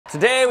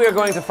Today we are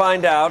going to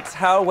find out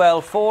how well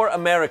 4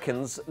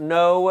 Americans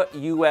know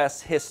U.S.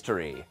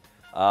 history.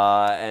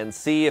 And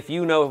see if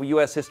you know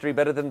U.S. history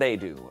better than they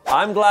do.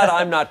 I'm glad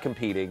I'm not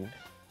competing,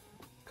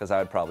 because I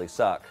would probably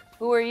suck.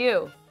 Who are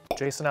you?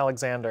 Jason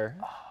Alexander.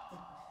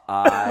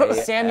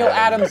 Samuel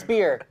Adams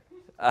Beer.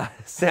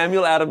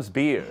 Samuel Adams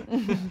Beer.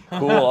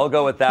 Cool, I'll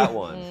go with that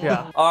one.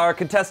 Yeah. Our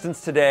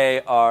contestants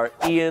today are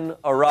Ian,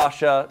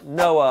 Arasha,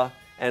 Noah,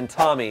 and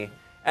Tommy.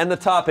 And the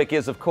topic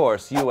is, of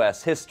course,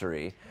 U.S.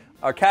 history.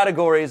 Our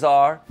categories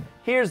are,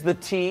 here's the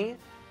tea,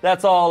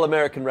 that's all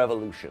American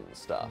Revolution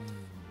stuff.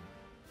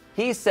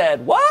 He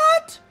said,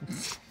 what?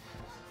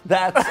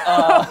 That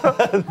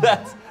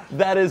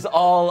is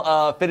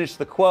all, finish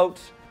the quote,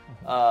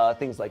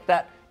 things like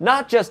that.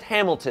 Not just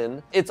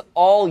Hamilton, it's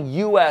all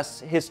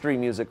U.S. history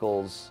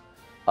musicals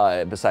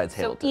besides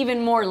Hamilton. So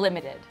even more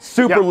limited.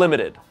 Super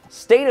limited.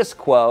 Status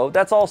quo,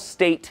 that's all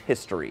state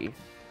history.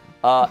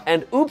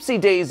 And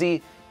Oopsie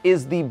Daisy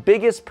is the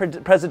biggest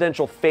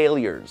presidential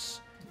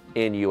failures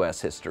in U.S.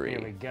 history.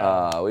 Here we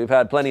go. We've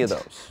had plenty of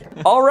those.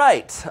 All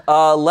right,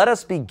 let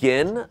us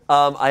begin.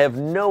 I have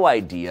no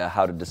idea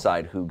how to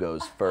decide who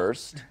goes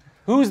first.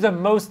 Who's the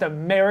most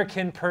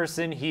American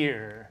person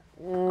here?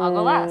 I'll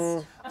go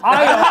last.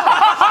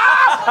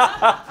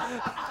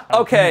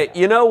 Okay,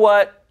 you know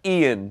what?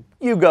 Ian,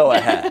 you go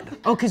ahead.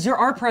 Oh, because you're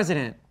our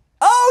president.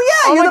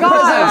 Oh yeah, you're the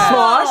president of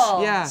Smosh. Oh.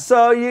 Yeah.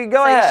 So you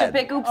go So you ahead. should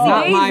pick Oopsie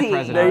Not Daisy. my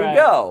president. There you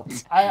go.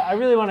 I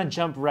really want to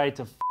jump right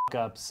to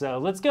up, so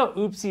let's go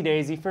Oopsie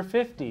Daisy for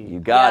 50. You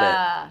got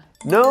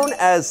it. Known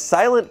as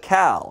Silent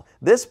Cal,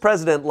 this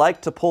president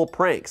liked to pull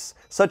pranks,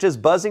 such as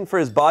buzzing for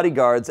his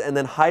bodyguards and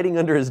then hiding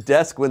under his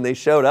desk when they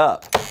showed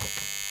up.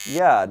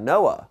 Yeah,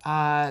 Noah.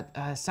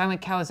 Silent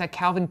Cal, is that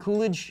Calvin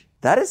Coolidge?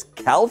 That is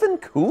Calvin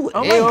Coolidge.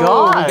 Oh my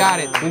God. We got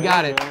it, we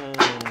got it.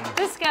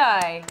 This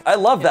guy. I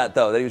love that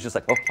though, that he was just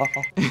like, oh, oh,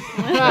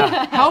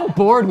 oh. How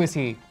bored was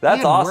he?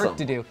 That's he had awesome. work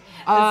to do.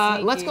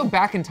 Let's go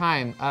back in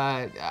time.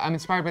 I'm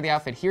inspired by the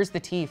outfit. Here's the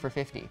tea for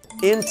 50.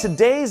 In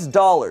today's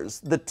dollars,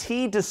 the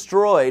tea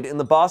destroyed in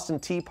the Boston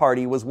Tea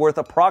Party was worth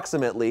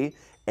approximately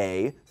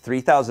A,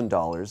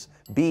 $3,000,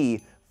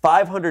 B,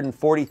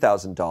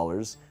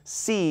 $540,000,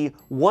 C,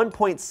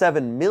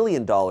 $1.7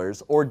 million,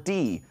 or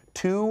D,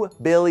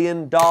 $2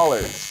 billion.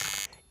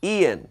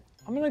 Ian.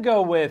 I'm gonna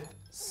go with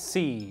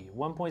C,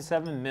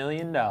 $1.7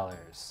 million.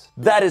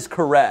 That is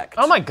correct.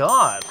 Oh my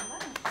God.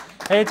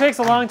 Hey, it takes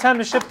a long time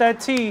to ship that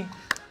tea.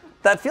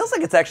 That feels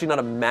like it's actually not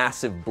a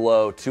massive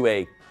blow to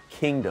a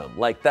kingdom.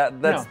 Like that's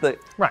No. the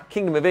Right.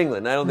 Kingdom of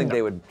England. I don't think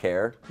they would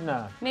care.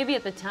 No. Maybe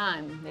at the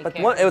time they But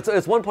cared. it's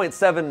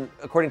 1.7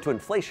 according to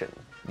inflation.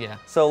 Yeah.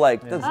 So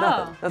like that's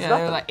nothing. That's Yeah, they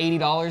nothing. were like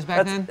 $80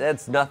 back then.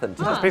 That's nothing.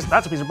 To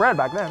That's a piece of bread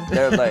back then.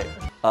 They're like,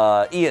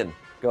 Ian,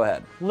 go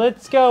ahead.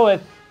 Let's go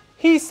with,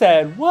 he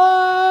said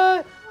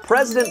what?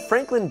 President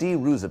Franklin D.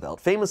 Roosevelt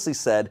famously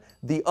said,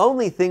 "The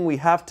only thing we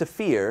have to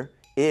fear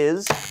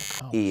is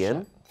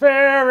Ian."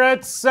 Fear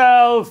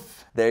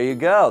itself. There you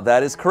go.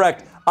 That is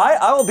correct.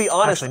 I will be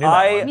honest. Actually knew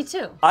that one. Me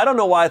too. I don't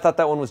know why I thought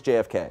that one was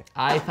JFK.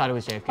 I thought it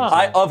was JFK.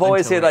 I've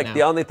always Until said right like now.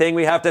 the only thing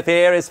we have to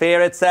fear is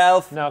fear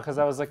itself. No, because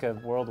that was like a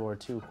World War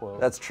II quote.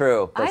 That's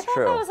true. I That's thought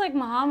true. that was like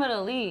Muhammad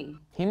Ali.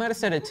 He might have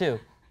said it too.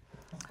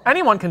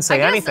 Anyone can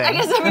say anything. I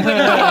guess everybody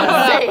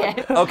can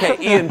say it. Okay,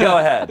 Ian, go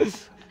ahead.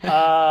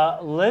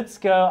 Let's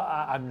go.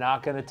 I'm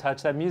not gonna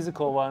touch that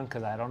musical one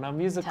because I don't know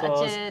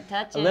musicals.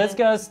 Touch it. Let's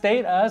go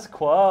status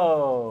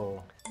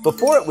quo.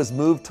 Before it was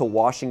moved to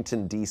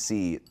Washington,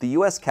 D.C., the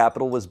U.S.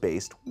 Capitol was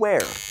based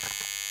where?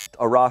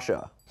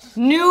 Arasha.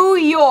 New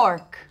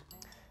York.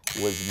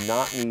 Was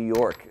not New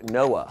York.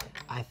 Noah.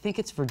 I think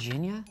it's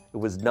Virginia. It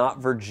was not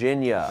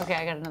Virginia. Okay,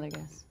 I got another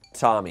guess.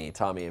 Tommy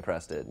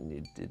pressed it, and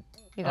you did.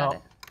 You got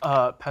it.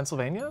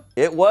 Pennsylvania?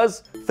 It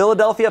was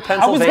Philadelphia,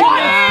 Pennsylvania.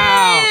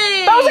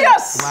 That was a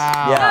yes!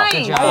 Wow. Yeah.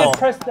 Good Nice. job.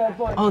 Press that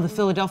button. Oh, the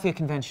Philadelphia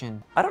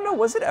Convention. I don't know,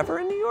 was it ever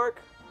in New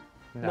York?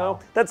 No.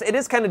 It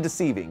is kind of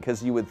deceiving,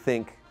 because you would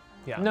think.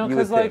 Yeah. No, You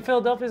because would like think.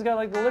 Philadelphia's got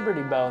like the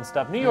Liberty Bell and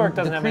stuff. New York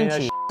doesn't have any of that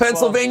Princi. shit.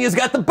 Pennsylvania's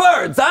got the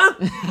birds,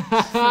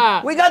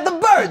 huh? We got the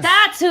birds.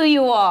 That's who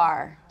you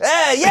are.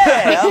 Hey,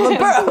 yeah,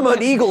 I'm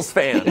an Eagles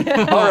fan.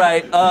 All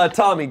right,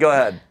 Tommy, go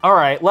ahead. All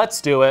right,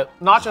 let's do it.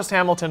 Not just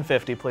Hamilton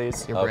 50,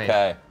 please. You're brave.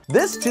 Okay.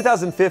 This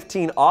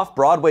 2015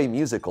 off-Broadway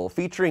musical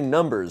featuring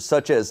numbers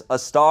such as A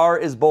Star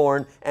is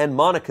Born and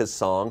Monica's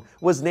Song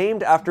was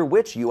named after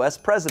which U.S.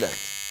 president?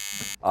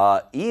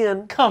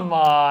 Ian. Come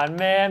on,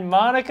 man.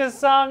 Monica's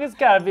song has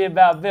got to be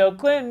about Bill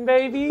Clinton,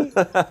 baby.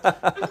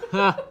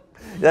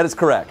 That is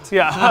correct.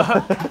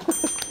 Yeah.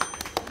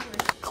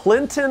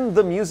 Clinton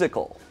the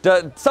musical.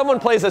 Someone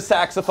plays a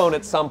saxophone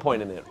at some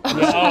point in it.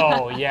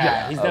 Oh,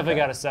 yeah. He's definitely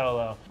got a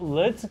solo.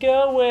 Let's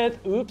go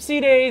with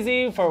Oopsie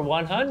Daisy for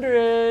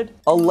 100.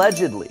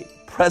 Allegedly,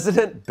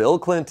 President Bill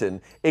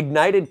Clinton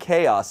ignited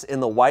chaos in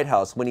the White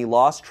House when he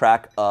lost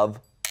track of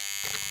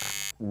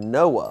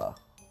Noah.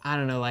 I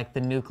don't know, like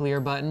the nuclear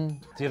button?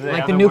 Do you have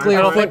Like the the nuclear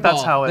I don't football. think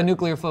that's how it- The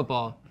nuclear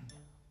football.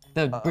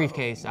 The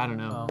briefcase, I don't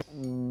know.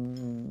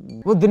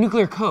 Well, the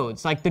nuclear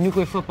codes. Like the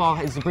nuclear football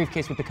is the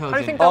briefcase with the codes How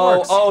do you in think it. that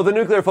works? Oh, the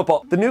nuclear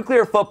football. The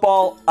nuclear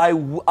football, I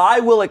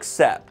will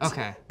accept.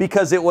 Okay.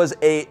 Because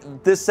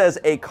this says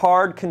a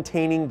card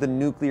containing the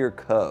nuclear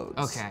codes.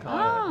 Okay.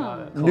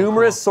 Got it.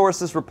 Numerous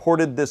sources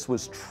reported this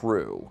was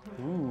true.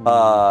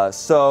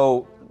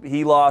 So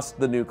he lost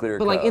the nuclear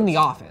But codes. like in the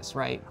office,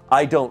 right?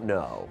 I don't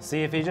know.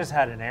 See, if he just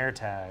had an air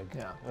tag,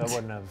 that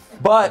wouldn't have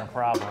But- been a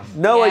problem.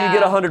 Noah, you Yeah.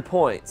 get 100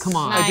 points. Come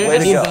on, Nice. I Way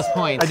to need go. those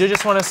points. I do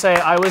just want to say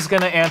I was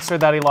gonna answer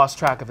that he lost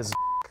track of his.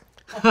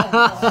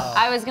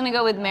 I was gonna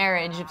go with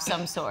marriage of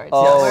some sort.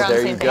 Oh, We're on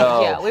there the you same go.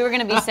 page. Yeah, we were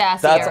gonna be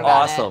sassy. That's about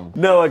awesome.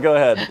 Noah, go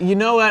ahead. You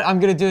know what?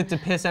 I'm gonna do it to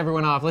piss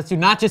everyone off. Let's do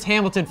not just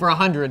Hamilton for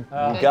 100. It.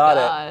 Got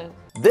God. it.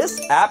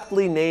 This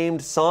aptly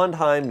named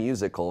Sondheim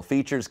musical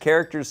features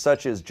characters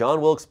such as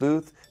John Wilkes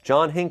Booth,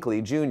 John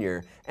Hinckley Jr.,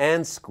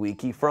 and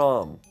Squeaky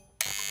Fromm.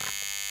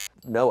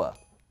 Noah.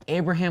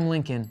 Abraham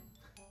Lincoln,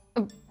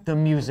 the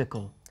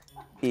musical.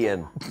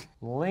 Ian.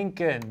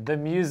 Lincoln, the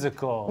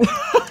musical.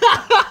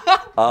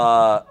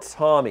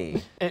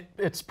 Tommy.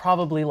 It's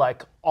probably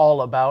like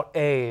all about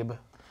Abe.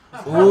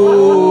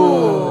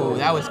 Ooh,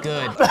 that was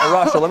good.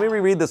 Rasha, let me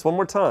reread this one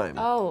more time.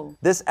 Oh.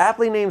 This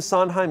aptly named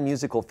Sondheim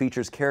musical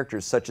features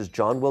characters such as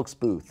John Wilkes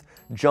Booth,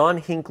 John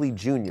Hinckley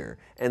Jr.,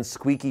 and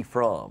Squeaky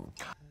Fromm.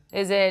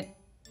 Is it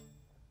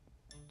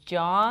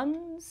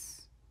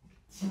John's?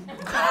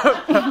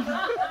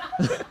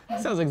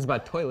 Sounds like it's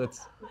about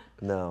toilets.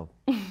 No.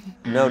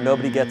 No,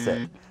 nobody gets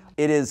it.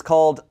 It is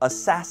called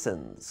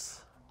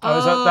Assassins.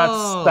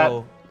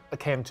 That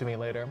came to me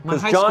later. My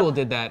 'Cause high John- school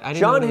did that. I didn't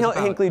John know what it was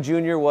about. Hinckley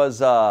Jr. was,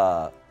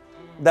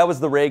 that was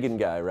the Reagan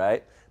guy,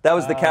 right? That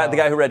was the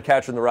guy who read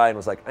Catcher in the Rye and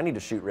was like, I need to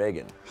shoot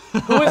Reagan. Who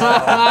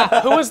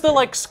was the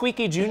like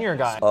squeaky junior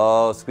guy?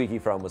 Oh, Squeaky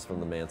Fromm was from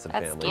the Manson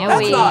That's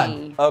family.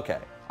 scary. Okay.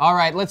 All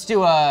right, let's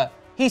do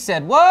he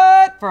said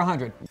what for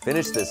 100.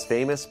 Finish this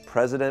famous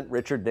President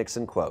Richard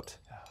Nixon quote.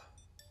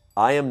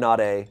 I am not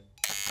a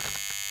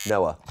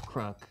Noah.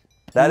 Crook.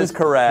 That He is was-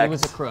 correct. He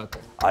was a crook.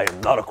 I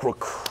am not a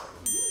crook.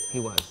 He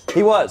was.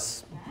 He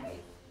was.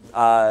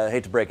 I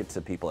hate to break it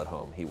to people at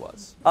home. He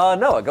was.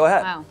 Noah, go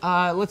ahead.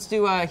 Wow. Let's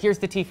do here's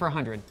the T for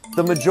 100.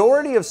 The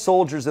majority of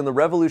soldiers in the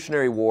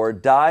Revolutionary War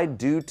died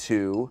due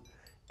to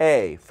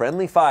A,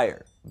 friendly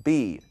fire,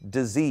 B,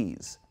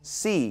 disease,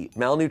 C,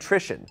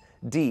 malnutrition,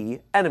 D,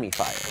 enemy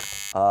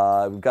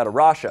fire. We've got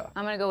Rasha.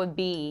 I'm gonna go with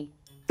B.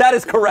 That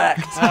is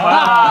correct.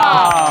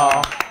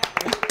 Wow.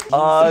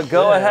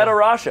 Go ahead,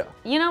 Rasha.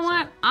 You know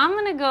what? I'm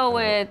gonna go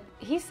with.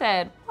 He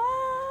said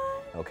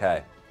what?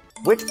 Okay.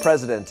 Which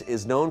president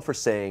is known for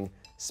saying,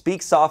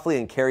 speak softly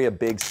and carry a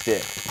big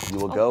stick? You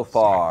will go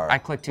far. I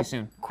clicked too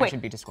soon. I Quick.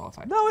 should be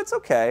disqualified. No, it's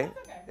okay.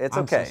 It's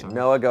I'm so okay. sorry.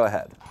 Noah, go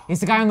ahead. He's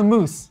the guy on the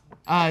moose.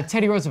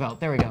 Teddy Roosevelt.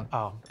 There we go.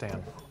 Oh,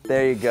 damn.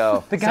 There you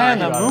go. The guy on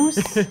the moose?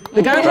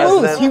 The guy on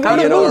the moose. He President won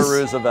the Theodore moose.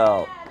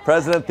 Roosevelt.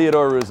 President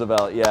Theodore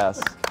Roosevelt,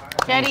 yes.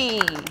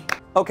 Teddy.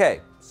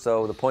 Okay,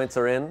 so the points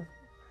are in.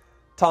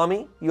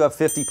 Tommy, you have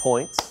 50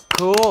 points.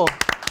 Cool.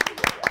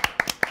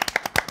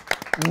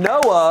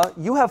 Noah,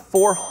 you have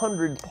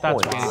 400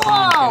 That's points.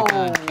 wow.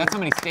 Whoa. That's how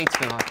many states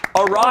there are.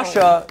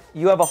 Arasha,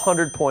 you have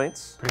 100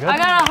 points. Pretty good. I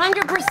got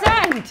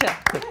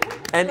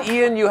 100%. And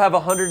Ian, you have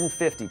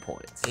 150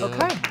 points.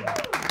 Okay.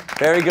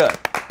 Very good.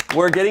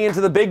 We're getting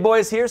into the big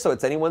boys here, so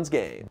it's anyone's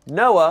game.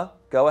 Noah,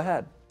 go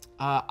ahead.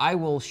 I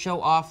will show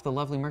off the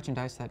lovely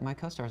merchandise that my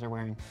co-stars are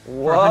wearing.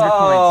 Whoa. For 100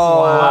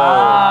 points.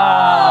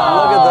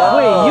 Look at that.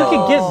 Wait, you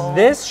could get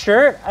this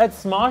shirt at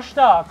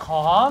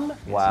smosh.com?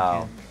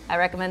 Wow. I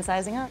recommend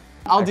sizing up.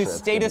 I'll do Actually, that's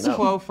good status to know.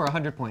 quo for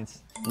 100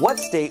 points. What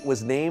state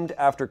was named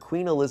after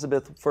Queen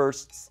Elizabeth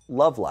I's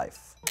love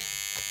life?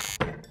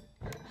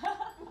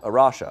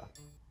 Arasha.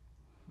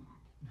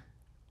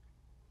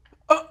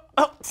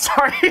 Oh,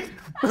 sorry.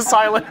 The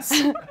silence.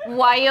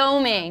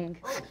 Wyoming.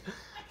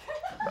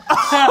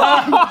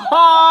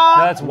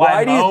 That's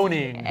Why do you-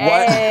 moaning.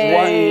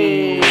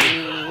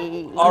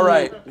 All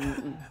right.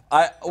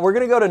 We're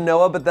going to go to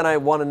Noah, but then I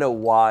want to know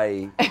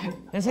why.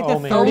 That's like Oh, the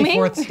man.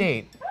 34th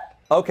state.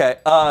 Okay,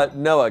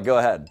 Noah, go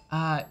ahead.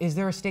 Is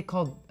there a state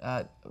called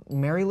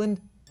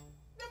Maryland?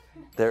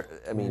 There,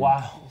 I mean,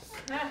 Wow.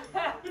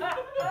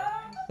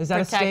 Is that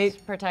a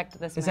state? Protect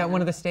this. Is that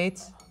one of the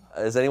states?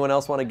 does anyone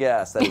else want to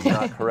guess? That is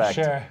not correct.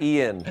 Sure.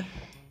 Ian,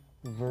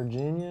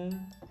 Virginia?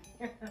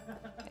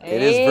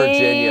 it is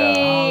Virginia.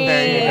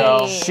 There you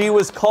go. She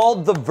was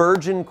called the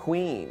Virgin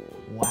Queen.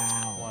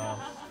 Wow.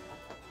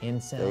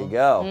 Incel. There you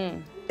go.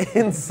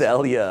 In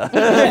Celia.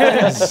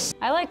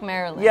 I like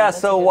Maryland. Yeah, That's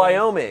a so good one.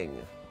 Wyoming.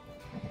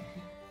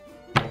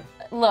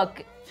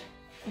 Look,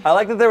 I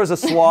like that there was a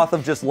swath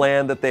of just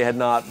land that they had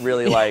not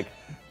really like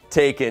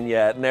taken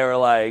yet, and they were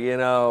like, you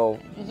know,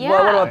 Yeah.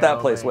 what about that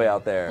place way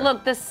out there?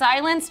 look, the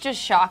silence just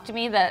shocked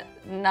me that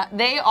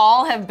they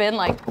all have been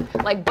like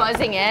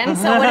buzzing in.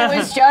 So when it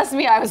was just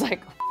me, I was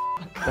like,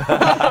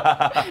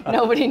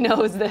 nobody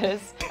knows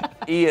this.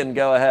 Ian,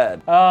 go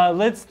ahead.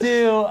 Let's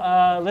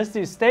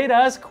do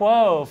status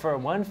quo for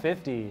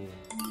 150.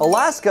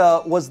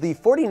 Alaska was the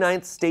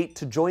 49th state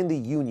to join the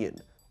Union.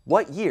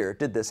 What year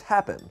did this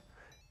happen?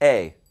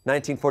 A,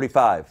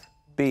 1945,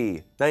 B,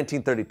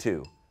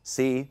 1932,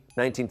 C,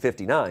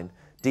 1959,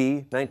 D,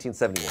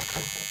 1971.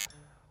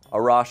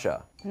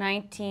 Arasha.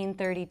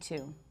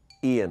 1932.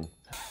 Ian.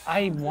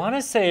 I want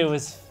to say it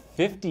was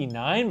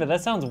 59, but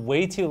that sounds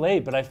way too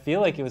late, but I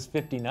feel like it was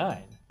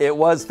 59. It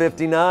was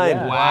 59.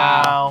 Yeah.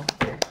 Wow.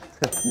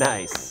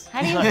 Nice.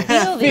 How do you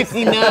feel these?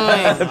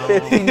 59.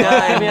 59.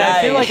 I mean,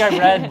 I feel Nice.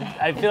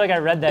 like I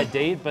read that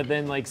date, but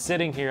then like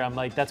sitting here, I'm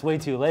like, that's way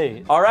too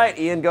late. All right,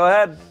 Ian, go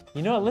ahead.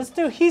 You know what? Let's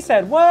do He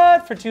Said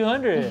What for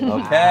 200.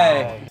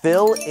 Okay.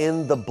 Fill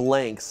in the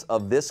blanks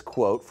of this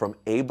quote from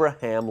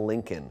Abraham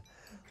Lincoln.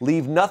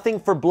 Leave nothing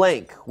for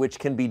blank, which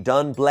can be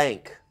done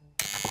blank.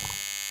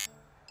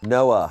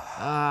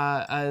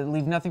 Noah.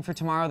 Leave nothing for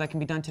tomorrow that can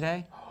be done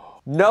today.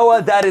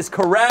 Noah, that is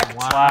correct.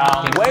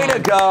 Wow. Way to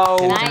go.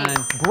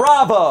 Nice.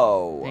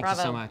 Bravo. Thank you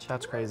so much.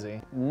 That's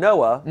crazy.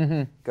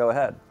 Noah, go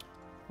ahead.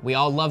 We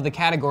all love the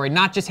category,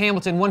 not just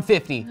Hamilton,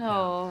 150.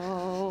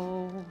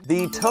 Oh.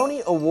 The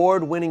Tony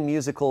Award-winning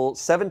musical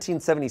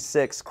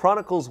 1776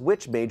 chronicles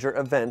which major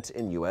event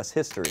in U.S.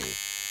 history?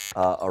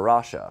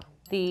 Arasha.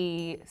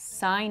 The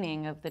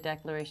signing of the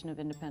Declaration of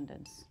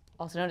Independence,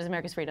 also known as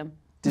America's freedom.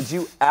 Did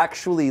you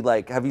actually,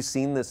 have you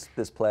seen this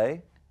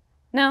play?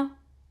 No.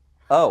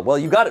 Oh, well,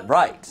 you got it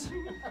right.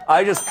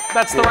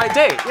 That's the right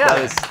date.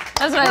 Yeah.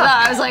 That's what I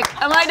thought. I was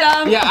like, am I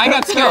dumb? Yeah, I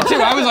got scared too.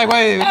 I was like,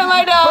 wait. Am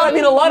I dumb? But I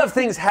mean, a lot of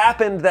things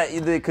happened that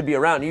could be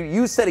around.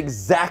 You said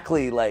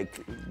exactly,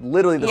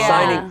 literally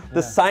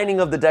the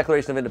signing of the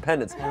Declaration of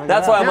Independence.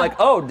 That's why I'm like,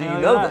 oh, do you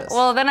know this?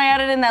 Well, then I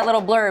added in that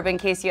little blurb in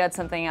case you had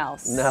something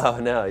else.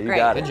 No, you Great.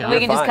 got it. We You're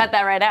can just fine. cut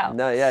that right out.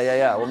 No,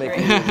 yeah. We'll make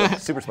you look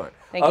super smart.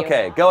 Thank you.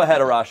 Okay, go ahead,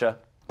 Arasha.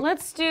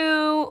 Let's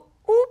do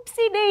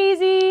Oopsie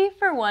Daisy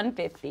for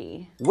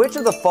 150. Which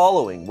of the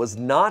following was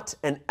not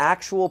an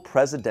actual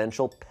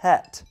presidential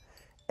pet?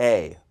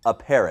 A, a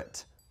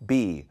parrot.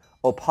 B,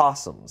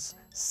 opossums.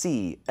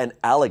 C, an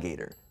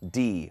alligator.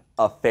 D,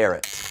 a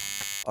ferret.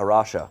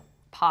 Arasha.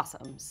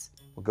 Possums.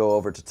 We'll go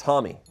over to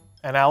Tommy.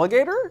 An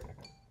alligator?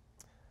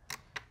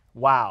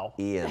 Wow.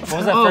 Ian. What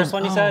was that first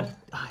one you said?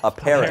 A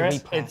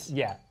parrot.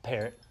 Parrot?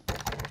 Parrot.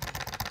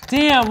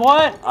 Damn,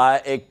 what?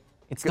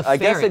 It's the I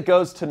guess ferret. it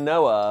goes to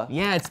Noah.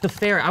 Yeah, it's the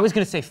ferret. I was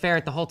gonna say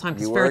ferret the whole time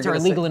because You were ferrets are gonna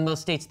illegal say- in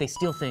most states. They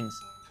steal things.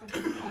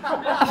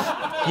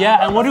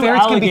 Yeah, and what do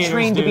Ferrets can alligators be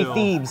trained do? to be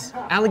thieves.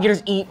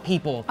 Alligators eat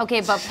people.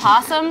 Okay, but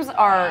possums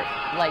are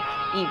like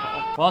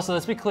evil. Well, so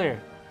let's be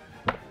clear.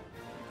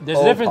 There's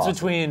a difference Opossum.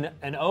 between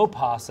an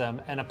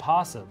opossum and a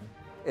possum.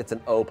 It's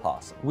an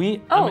opossum.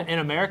 In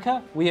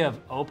America, we have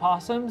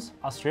opossums.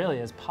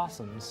 Australia has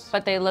possums.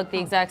 But they look the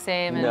exact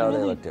same. And No,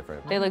 they look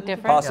different. They look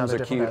different. Possums they're are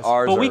different cute. guys.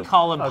 Ours But we are...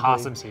 call them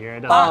possums here.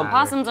 It doesn't matter.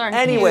 Possums are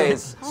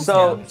Anyways,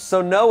 huge.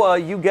 so Noah,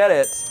 you get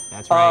it.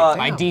 That's right,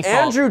 by default.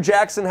 Andrew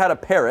Jackson had a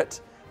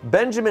parrot.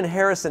 Benjamin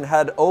Harrison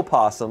had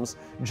opossums.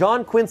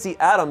 John Quincy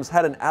Adams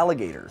had an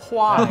alligator.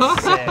 Why?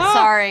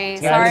 Sorry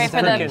for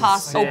the freaking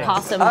sick.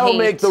 opossum I'll hate.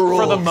 make the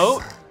rules. For the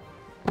moat?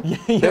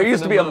 There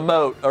used to be a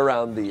moat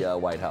around the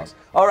White House.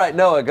 All right,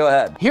 Noah, go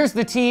ahead. Here's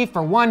the tea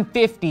for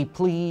 150,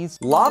 please.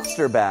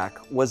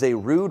 Lobsterback was a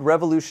rude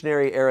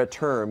Revolutionary era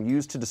term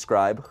used to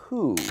describe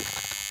who?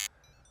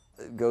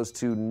 It goes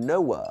to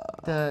Noah.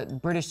 The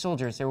British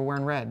soldiers, they were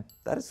wearing red.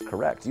 That is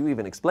correct. You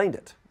even explained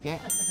it. Yeah.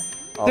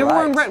 All They were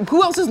wearing right. red.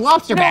 Who else is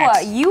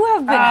lobsterbacks? Noah, you have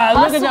been look at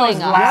hustling those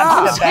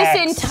us lobsterbacks.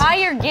 this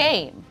entire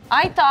game.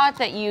 I thought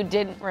that you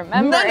didn't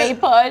remember None a of-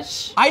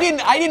 push. I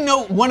didn't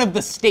know one of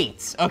the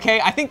states,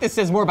 okay? I think this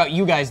says more about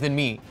you guys than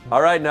me.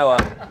 All right, Noah.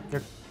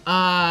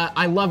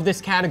 I love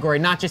this category,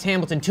 not just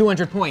Hamilton,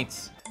 200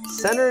 points.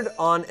 Centered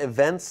on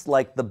events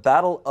like the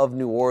Battle of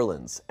New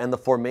Orleans and the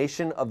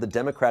formation of the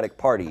Democratic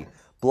Party,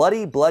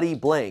 Bloody Bloody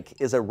Blank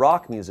is a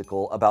rock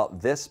musical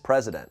about this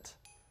president.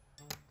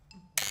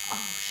 Oh,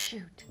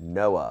 shoot.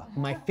 Noah.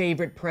 My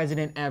favorite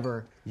president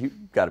ever. You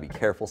gotta be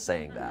careful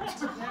saying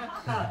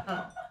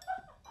that.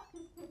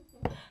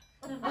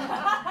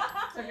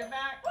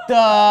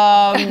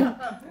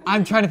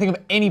 I'm trying to think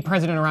of any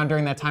president around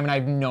during that time and I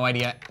have no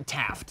idea.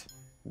 Taft.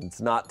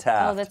 It's not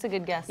Taft. Oh, that's a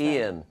good guess. then.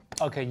 Ian.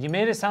 Okay, you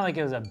made it sound like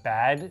it was a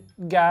bad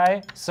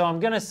guy, so I'm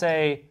gonna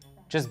say,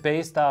 just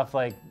based off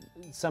like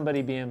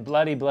somebody being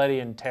bloody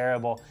and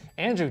terrible,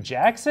 Andrew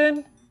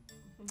Jackson?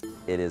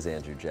 It is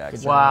Andrew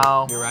Jackson.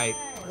 Wow. You're right.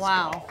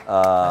 Wow.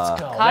 Oh, that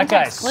guy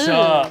Context clues.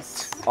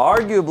 sucks.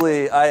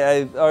 Arguably,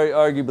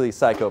 arguably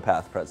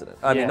psychopath president.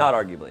 I mean, Yeah. not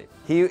arguably.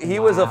 He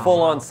was a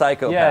full-on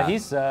psychopath. Yeah,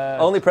 he's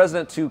only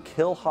president to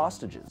kill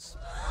hostages.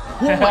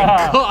 Oh my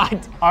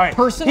God. All right,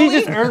 Personally? he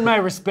just earned my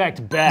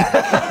respect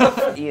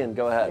back. Ian,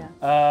 go ahead.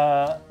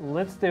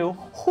 Let's do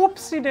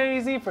Whoopsie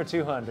Daisy for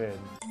 200.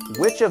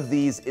 Which of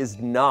these is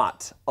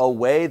not a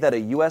way that a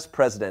U.S.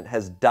 president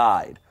has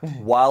died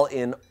while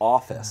in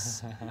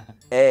office?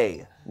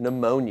 A,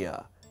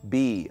 pneumonia.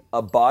 B,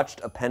 a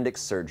botched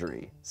appendix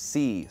surgery.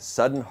 C,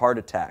 sudden heart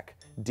attack.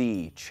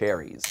 D,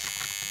 cherries.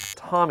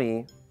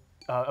 Tommy,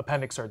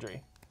 Appendix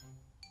surgery.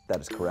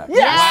 that is correct.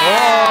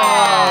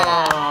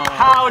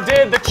 How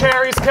did the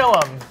cherries kill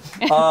him?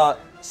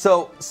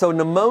 So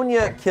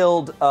pneumonia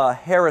killed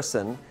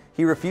Harrison.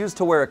 He refused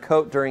to wear a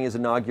coat during his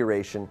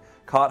inauguration,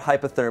 caught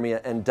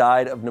hypothermia, and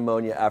died of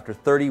pneumonia after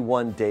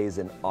 31 days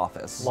in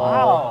office.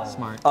 Wow.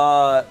 Smart.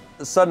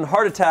 The sudden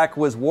heart attack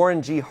was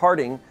Warren G.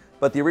 Harding,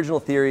 but the original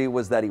theory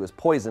was that he was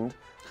poisoned.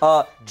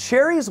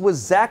 Cherries was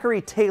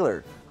Zachary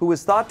Taylor, who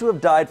was thought to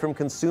have died from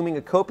consuming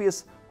a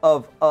copious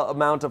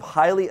amount of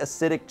highly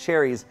acidic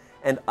cherries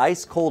and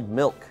ice-cold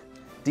milk.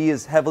 D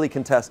is heavily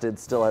contested,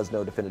 still has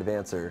no definitive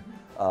answer.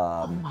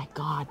 Oh my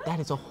God, that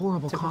is a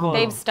horrible combo.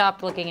 They've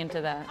stopped looking into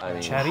that. I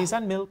mean, Cherries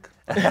and milk.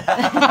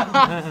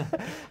 I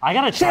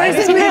gotta try cherries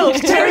this. and milk!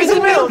 Cherries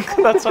and milk!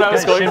 That's what I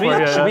was going Should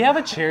for. should we have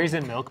a cherries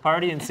and milk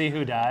party and see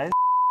who dies?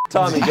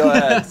 Tommy, go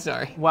ahead.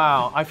 Sorry.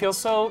 Wow, I feel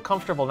so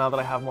comfortable now that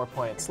I have more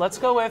points. Let's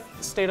go with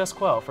status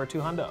quo for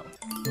 200.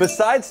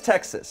 Besides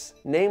Texas,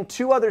 name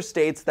 2 other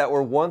states that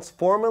were once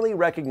formally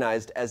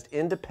recognized as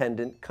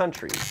independent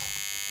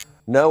countries.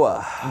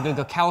 Noah. I'm gonna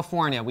go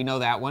California. We know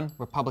that one.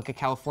 Republic of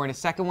California.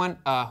 Second one,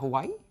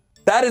 Hawaii.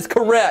 That is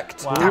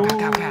correct. Cow,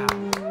 cow, cow,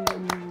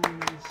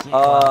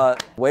 cow.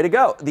 Way to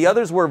go. The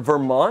others were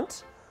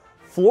Vermont,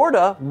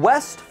 Florida,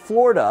 West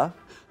Florida,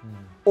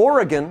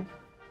 Oregon,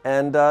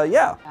 and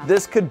yeah.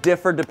 This could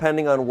differ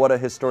depending on what a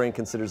historian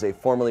considers a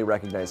formally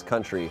recognized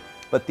country,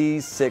 but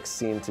these 6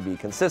 seem to be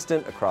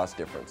consistent across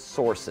different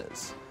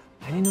sources.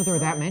 I didn't know there were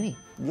that many.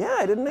 Yeah,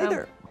 I didn't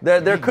either.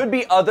 There could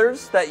be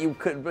others that you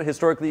could,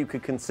 historically you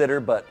could consider,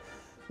 but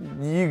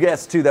you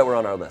guessed 2 that were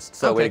on our list,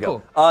 so way to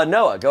go. Cool.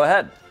 Noah, go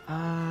ahead.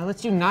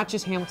 Let's do not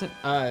just Hamilton.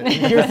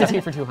 Here's the T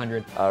for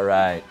 200. All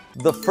right.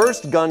 The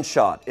first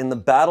gunshot in the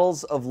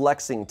battles of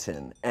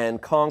Lexington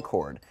and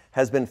Concord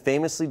has been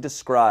famously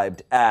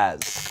described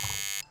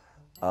as,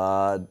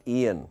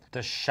 Ian.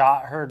 The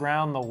shot heard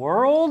round the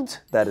world?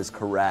 That is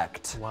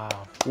correct. Wow.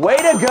 Way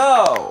to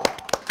go!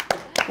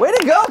 Way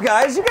to go,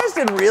 guys. You guys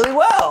did really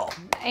well.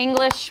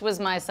 English was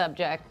my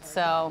subject,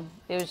 so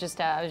it was just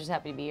I was just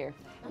happy to be here.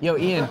 Yo,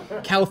 Ian,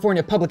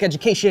 California public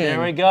education.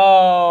 There we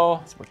go.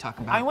 That's what we're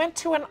talking about. I went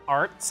to an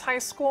arts high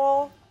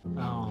school.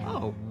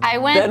 Oh. I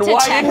went Then to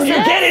why Texas. didn't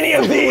you get any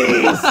of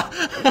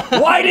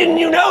these? Why didn't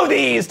you know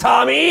these,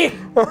 Tommy?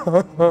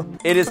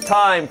 It is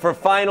time for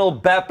Final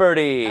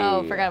Beppardy.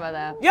 Oh, forgot about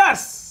that.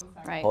 Yes!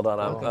 Right. Hold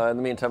on. In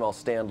the meantime, I'll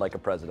stand like a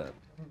president.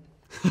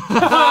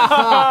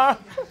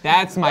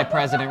 That's my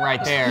president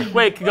right there.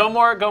 Wait, go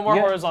more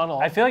horizontal.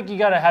 I feel like you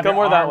gotta have Go your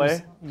more that arms,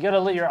 way. You gotta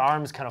let your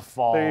arms kind of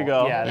fall. There you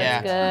go. Yeah.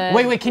 Yeah.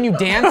 Good. Wait, can you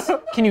dance?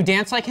 Can you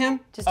dance like him?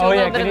 Just do Oh, a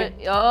yeah, little bit of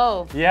can it.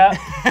 Oh. Yeah.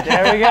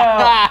 There we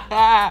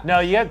go. No,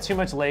 you got too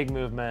much leg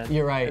movement.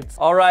 You're right.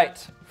 All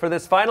right. For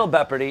this Final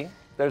Beppardy,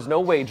 there's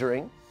no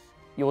wagering.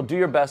 You will do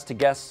your best to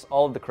guess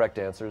all of the correct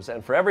answers,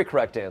 and for every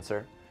correct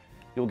answer,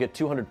 you will get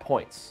 200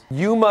 points.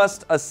 You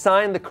must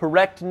assign the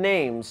correct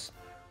names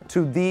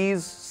to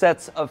these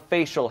sets of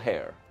facial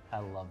hair. I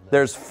love that.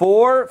 There's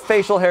 4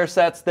 facial hair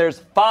sets. There's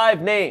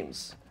 5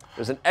 names.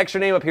 There's an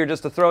extra name up here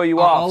just to throw you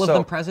off. All of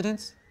them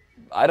presidents?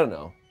 I don't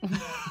know.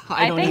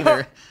 I don't think,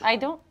 either.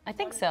 I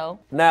think so.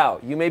 Now,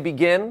 you may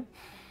begin.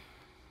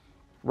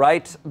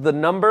 Write the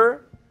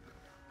number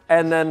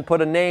and then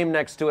put a name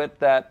next to it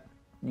that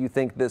you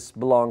think this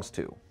belongs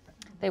to.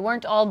 They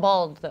weren't all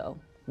bald though.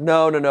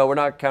 No, we're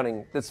not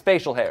counting. It's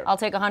facial hair. I'll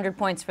take 100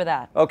 points for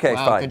that. Okay,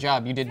 Wow, fine. good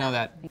job. You did know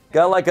that.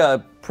 Got like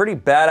a pretty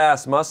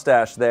badass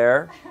mustache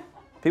there.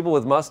 People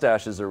with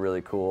mustaches are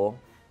really cool.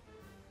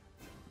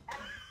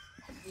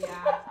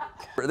 Yeah.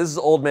 This is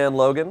Old Man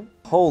Logan.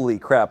 Holy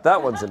crap,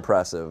 that one's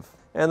impressive.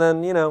 And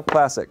then, you know,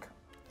 classic.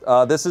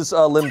 This is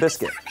Limp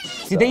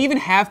Bizkit. Did they even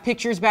have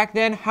pictures back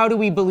then? How do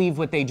we believe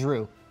what they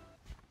drew?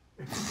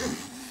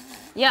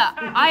 Yeah,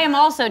 I am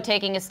also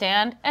taking a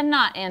stand and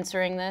not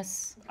answering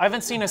this. I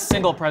haven't seen a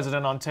single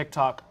president on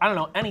TikTok. I don't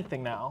know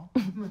anything now.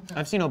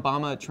 I've seen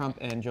Obama, Trump,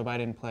 and Joe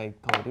Biden play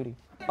Call of Duty.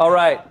 All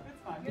right,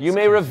 you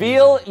may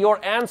reveal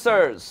your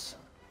answers.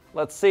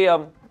 Let's see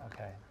them.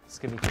 Okay, it's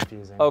gonna be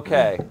confusing.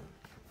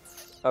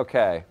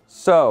 Okay,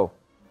 so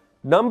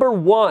number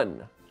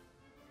 1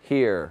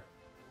 here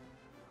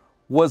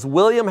was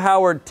William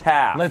Howard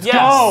Taft. Let's Yes.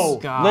 go.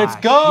 Gosh. Let's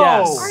go.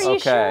 Yes. Are you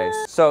Okay,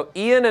 sure? so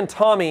Ian and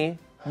Tommy,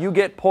 you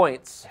get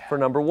points for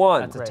number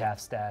 1. That's a Taft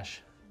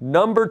stash.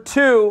 Number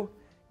 2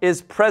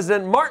 is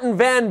President Martin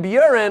Van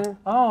Buren.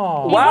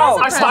 Oh. Wow,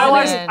 was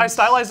a I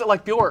stylized it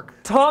like Bjork.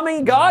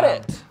 Tommy got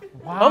it.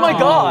 Oh my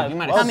God. You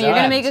might have Tommy, you're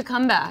gonna sucked. make a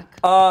comeback.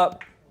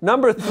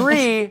 Number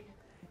 3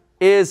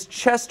 is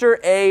Chester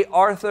A.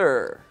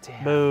 Arthur.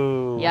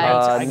 Boo.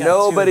 Yikes. got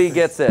Nobody 2.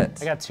 gets it.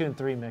 I got 2 and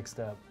 3 mixed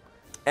up.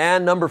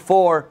 And number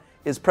 4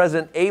 is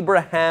President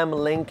Abraham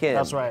Lincoln.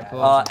 That's right.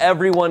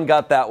 Everyone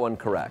got that one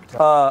correct.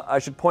 I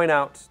should point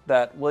out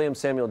that William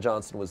Samuel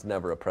Johnson was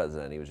never a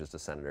president. He was just a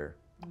senator.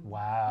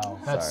 Wow.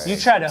 That's You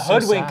tried to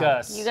hoodwink sad.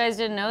 us. You guys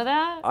didn't know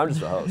that? I'm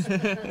just the host.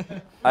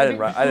 I didn't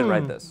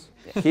write this.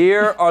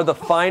 Here are the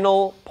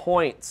final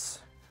points.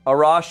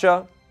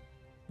 Arasha,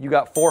 you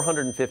got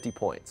 450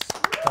 points.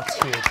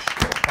 That's huge.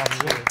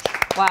 That's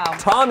huge. Wow.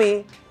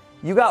 Tommy,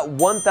 you got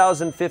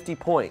 1,050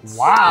 points.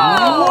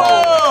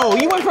 Whoa!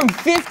 You went from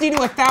 50 to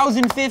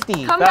 1,050.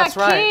 Comeback That's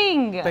right.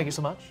 king. Thank you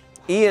so much.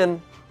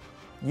 Ian,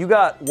 you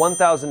got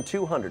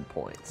 1,200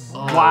 points.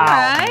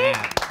 Wow.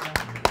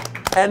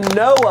 And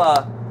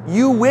Noah,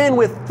 you win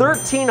with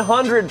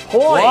 1,300 points.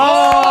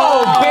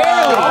 Oh,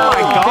 barely. Oh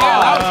my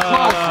God.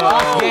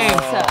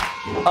 That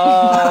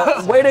was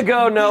close. Way to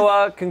go,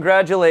 Noah.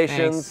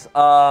 Congratulations.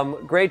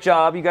 Great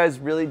job. You guys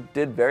really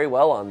did very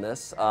well on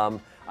this.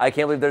 I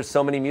can't believe there's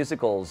so many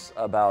musicals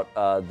about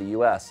the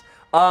U.S.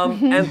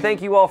 And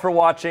thank you all for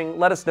watching.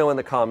 Let us know in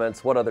the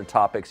comments what other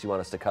topics you want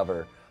us to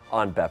cover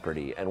on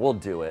Beppardy, and we'll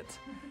do it.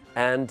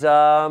 And,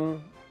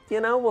 you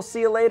know, we'll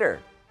see you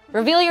later.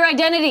 Reveal your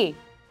identity.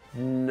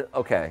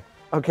 Okay.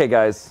 Okay,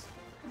 guys.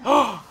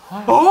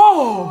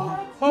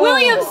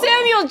 William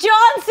Samuel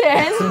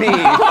Johnson. Me.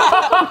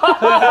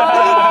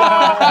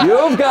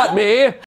 You've got me.